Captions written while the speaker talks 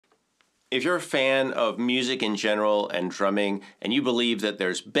if you're a fan of music in general and drumming, and you believe that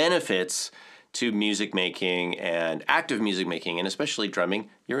there's benefits to music making and active music making, and especially drumming,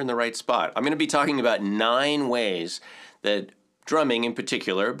 you're in the right spot. I'm going to be talking about 9 ways that drumming in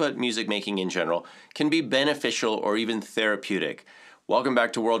particular, but music making in general, can be beneficial or even therapeutic. Welcome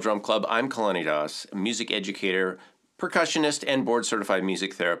back to World Drum Club. I'm Kalani, a music educator, percussionist, and board-certified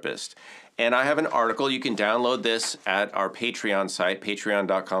music therapist. And I have an article. You can download this at our Patreon site,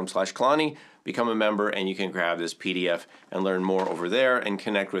 patreon.com/Kalani. Become a member, and you can grab this PDF and learn more over there and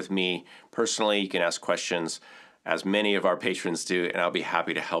connect with me personally. You can ask questions, as many of our patrons do, and I'll be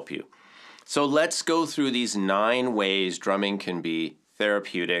happy to help you. So let's go through these 9 ways drumming can be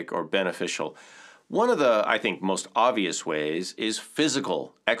therapeutic or beneficial. One of the, I think, most obvious ways is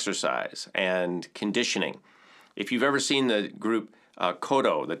physical exercise and conditioning. If you've ever seen the group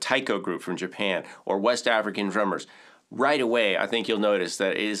Kodo, the taiko group from Japan, or West African drummers, right away I think you'll notice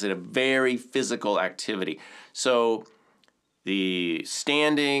that it is a very physical activity. So the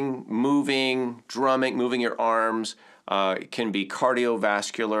standing, moving, drumming, moving your arms, it can be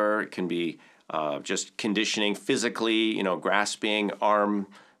cardiovascular, it can be just conditioning physically, grasping, arm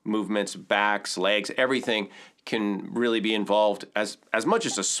movements, backs, legs, everything can really be involved as much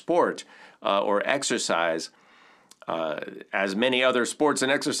as a sport or exercise, as many other sports and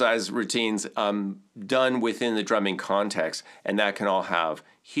exercise routines done within the drumming context, and that can all have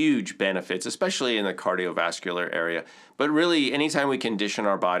huge benefits, especially in the cardiovascular area. But really, anytime we condition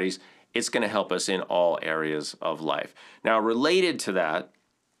our bodies, it's going to help us in all areas of life. Now, related to that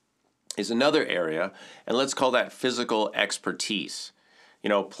is another area, and let's call that physical expertise.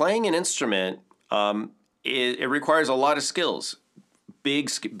 Playing an instrument, it requires a lot of skills.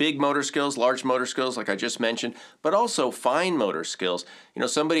 Big motor skills, large motor skills, like I just mentioned, but also fine motor skills.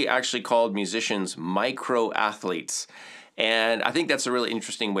 Somebody actually called musicians micro athletes. And I think that's a really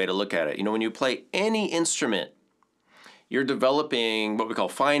interesting way to look at it. When you play any instrument, you're developing what we call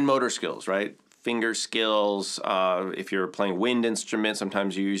fine motor skills, right? Finger skills. If you're playing wind instruments,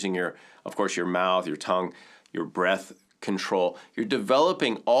 sometimes you're using your mouth, your tongue, your breath control. You're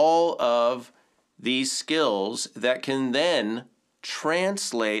developing all of these skills that can then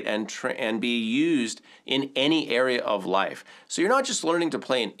translate and be used in any area of life. So you're not just learning to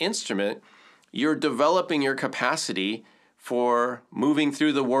play an instrument, you're developing your capacity for moving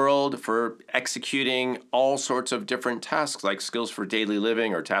through the world, for executing all sorts of different tasks, like skills for daily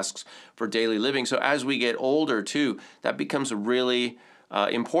living or tasks for daily living. So as we get older too, that becomes really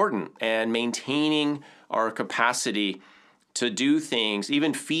important, and maintaining our capacity to do things,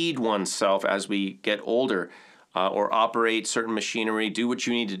 even feed oneself as we get older, or operate certain machinery, do what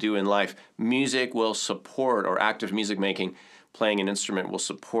you need to do in life. Music will support, or active music making, playing an instrument will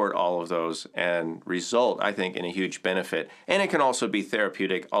support all of those and result, I think, in a huge benefit. And it can also be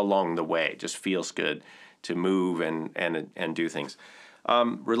therapeutic along the way. It just feels good to move and do things.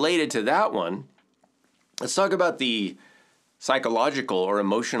 Related to that one, let's talk about the psychological or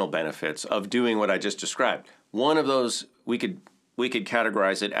emotional benefits of doing what I just described. One of those, we could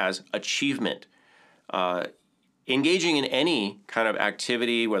categorize it as achievement. Engaging in any kind of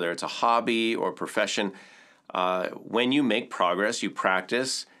activity, whether it's a hobby or profession, when you make progress, you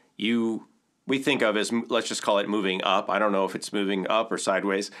practice, we think of as, let's just call it moving up. I don't know if it's moving up or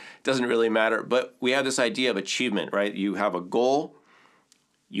sideways. It doesn't really matter. But we have this idea of achievement, right? You have a goal,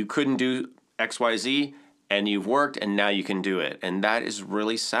 you couldn't do X, Y, Z, and you've worked, and now you can do it. And that is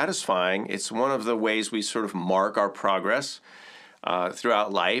really satisfying. It's one of the ways we sort of mark our progress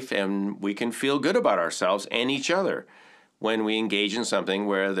throughout life, and we can feel good about ourselves and each other when we engage in something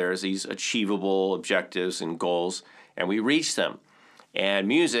where there's these achievable objectives and goals, and we reach them. And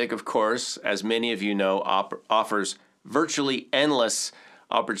music, of course, as many of you know, offers virtually endless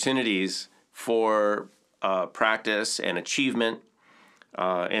opportunities for practice and achievement,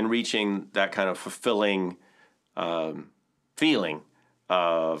 and reaching that kind of fulfilling feeling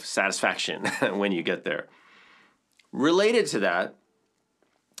of satisfaction when you get there. Related to that,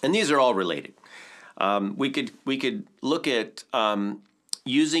 and these are all related, we could look at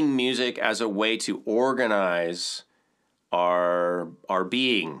using music as a way to organize our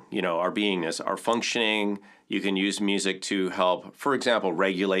being, our beingness, our functioning. You can use music to help, for example,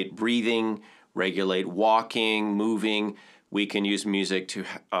 regulate breathing, regulate walking, moving. We can use music to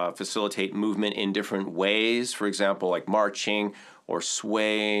facilitate movement in different ways, for example, like marching or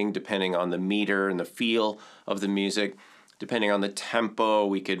swaying, depending on the meter and the feel of the music. Depending on the tempo,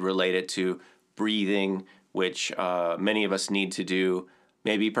 we could relate it to breathing, which many of us need to do,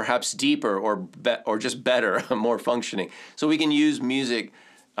 maybe perhaps deeper or just better, more functioning. So we can use music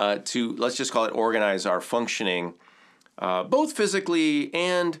to, let's just call it, organize our functioning, both physically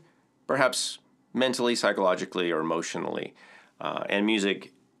and perhaps mentally, psychologically, or emotionally. And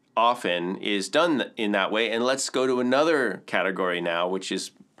music often is done in that way. And let's go to another category now, which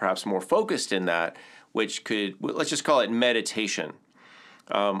is perhaps more focused in that, which could, let's just call it meditation.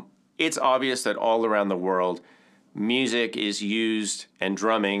 It's obvious that all around the world, music is used, and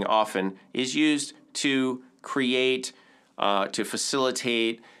drumming often is used to create, to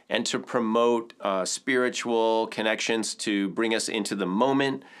facilitate, and to promote spiritual connections, to bring us into the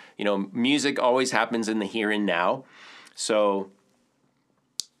moment. You know, music always happens in the here and now. So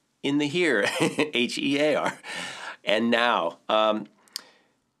in the here, H-E-A-R, and now.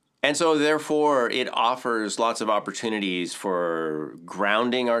 And so therefore, it offers lots of opportunities for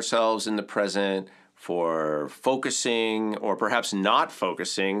grounding ourselves in the present, for focusing or perhaps not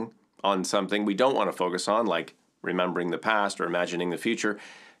focusing on something we don't want to focus on, like remembering the past or imagining the future.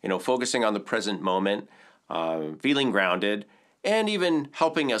 You know, focusing on the present moment, feeling grounded, and even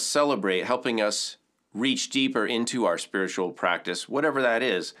helping us celebrate, helping us reach deeper into our spiritual practice, whatever that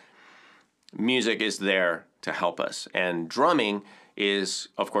is. Music is there to help us. And drumming is,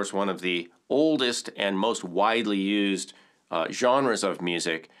 of course, one of the oldest and most widely used genres of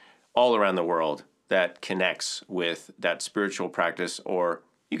music all around the world that connects with that spiritual practice, or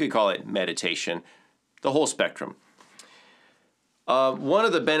you could call it meditation, the whole spectrum. One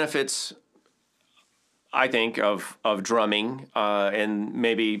of the benefits, I think, of drumming, and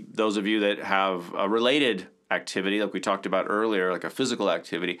maybe those of you that have a related activity, like we talked about earlier, like a physical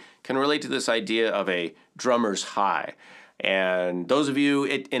activity, can relate to this idea of a drummer's high. And those of you,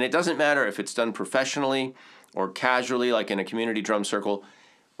 and it doesn't matter if it's done professionally or casually, like in a community drum circle,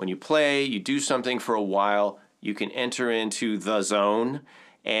 when you play, you do something for a while, you can enter into the zone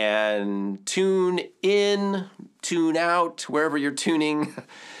and tune in, tune out, wherever you're tuning.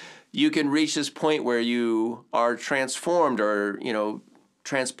 You can reach this point where you are transformed or,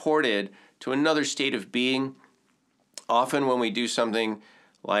 transported to another state of being. Often when we do something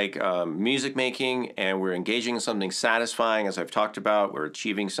like music making and we're engaging in something satisfying, as I've talked about, we're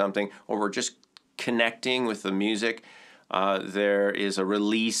achieving something, or we're just connecting with the music, there is a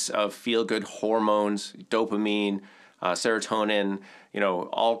release of feel-good hormones, dopamine, serotonin,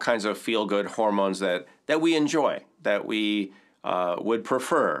 all kinds of feel-good hormones that we enjoy, that we would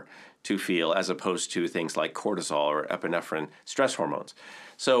prefer to feel, as opposed to things like cortisol or epinephrine, stress hormones.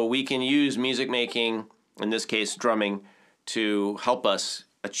 So we can use music making, in this case drumming, to help us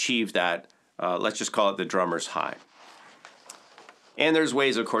achieve that, let's just call it the drummer's high. And there's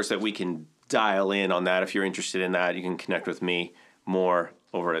ways, of course, that we can dial in on that. If you're interested in that, you can connect with me more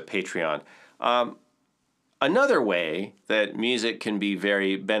over at Patreon. Another way that music can be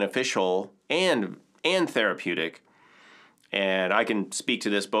very beneficial and therapeutic, and I can speak to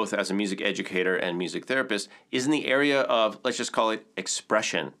this both as a music educator and music therapist, is in the area of, let's just call it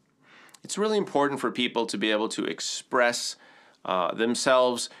expression. It's really important for people to be able to express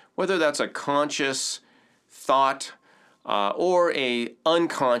themselves, whether that's a conscious thought or a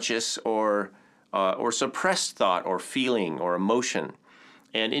unconscious or suppressed thought or feeling or emotion.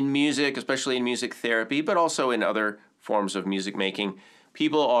 And in music, especially in music therapy, but also in other forms of music making,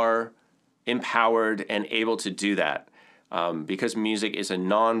 people are empowered and able to do that. Because music is a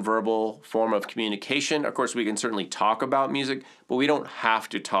nonverbal form of communication. Of course, we can certainly talk about music, but we don't have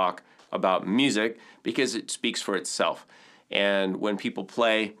to talk about music because it speaks for itself. And when people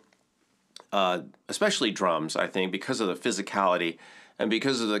play, especially drums, I think, because of the physicality and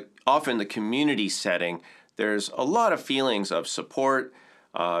because of often the community setting, there's a lot of feelings of support.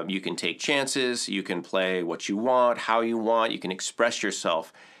 You can take chances, you can play what you want, how you want, you can express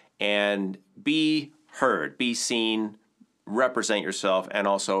yourself and be heard, be seen, represent yourself, and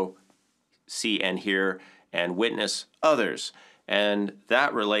also see and hear and witness others. And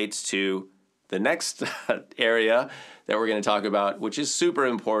that relates to the next area that we're going to talk about, which is super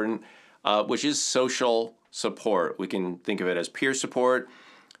important, which is social support. We can think of it as peer support,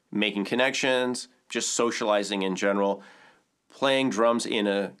 making connections, just socializing in general. Playing drums in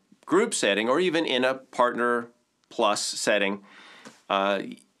a group setting or even in a partner plus setting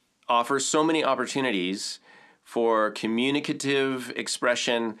offers so many opportunities for communicative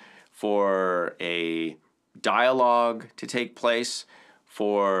expression, for a dialogue to take place,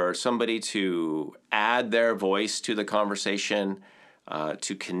 for somebody to add their voice to the conversation,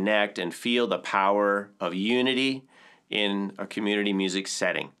 to connect and feel the power of unity in a community music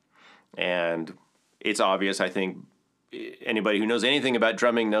setting. And it's obvious, I think, anybody who knows anything about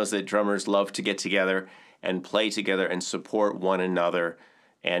drumming knows that drummers love to get together and play together and support one another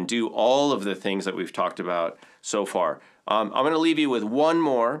and do all of the things that we've talked about so far. I'm going to leave you with one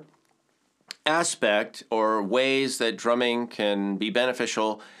more aspect or ways that drumming can be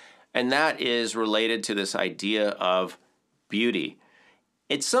beneficial, and that is related to this idea of beauty.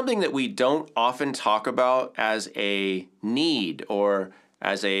 It's something that we don't often talk about as a need or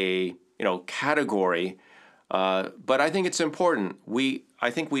as a category, but I think it's important. I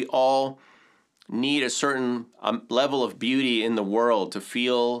think we all need a certain level of beauty in the world to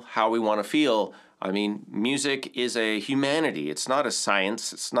feel how we want to feel. I mean, music is a humanity. It's not a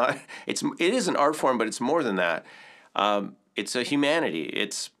science. It is an art form, but it's more than that. It's a humanity.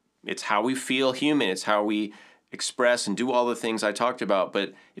 It's how we feel human. It's how we express and do all the things I talked about.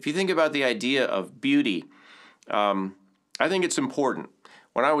 But if you think about the idea of beauty, I think it's important.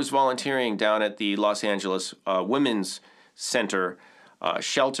 When I was volunteering down at the Los Angeles Women's Center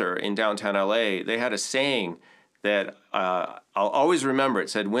shelter in downtown LA, they had a saying that I'll always remember. It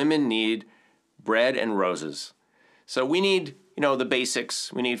said, "Women need bread and roses." So we need, the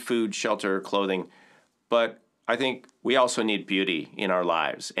basics. We need food, shelter, clothing. But I think we also need beauty in our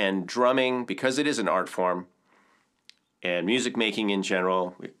lives. And drumming, because it is an art form, and music making in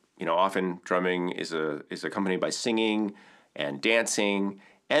general, often drumming is accompanied by singing and dancing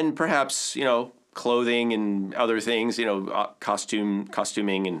and perhaps, clothing and other things,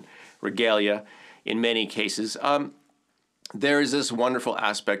 costuming and regalia in many cases. There is this wonderful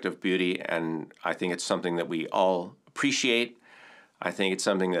aspect of beauty, and I think it's something that we all appreciate. I think it's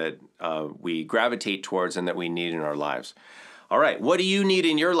something that we gravitate towards and that we need in our lives. All right, what do you need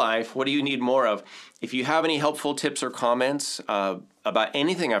in your life? What do you need more of? If you have any helpful tips or comments about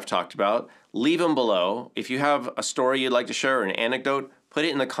anything I've talked about, leave them below. If you have a story you'd like to share or an anecdote, put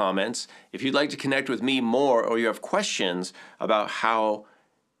it in the comments. If you'd like to connect with me more, or you have questions about how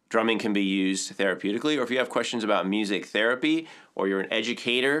drumming can be used therapeutically, or if you have questions about music therapy, or you're an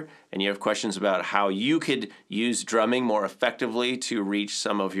educator and you have questions about how you could use drumming more effectively to reach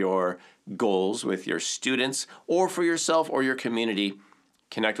some of your goals with your students or for yourself or your community,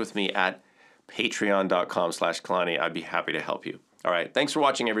 connect with me at patreon.com/Kalani. I'd be happy to help you. All right, thanks for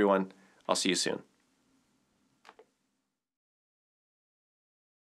watching, everyone. I'll see you soon.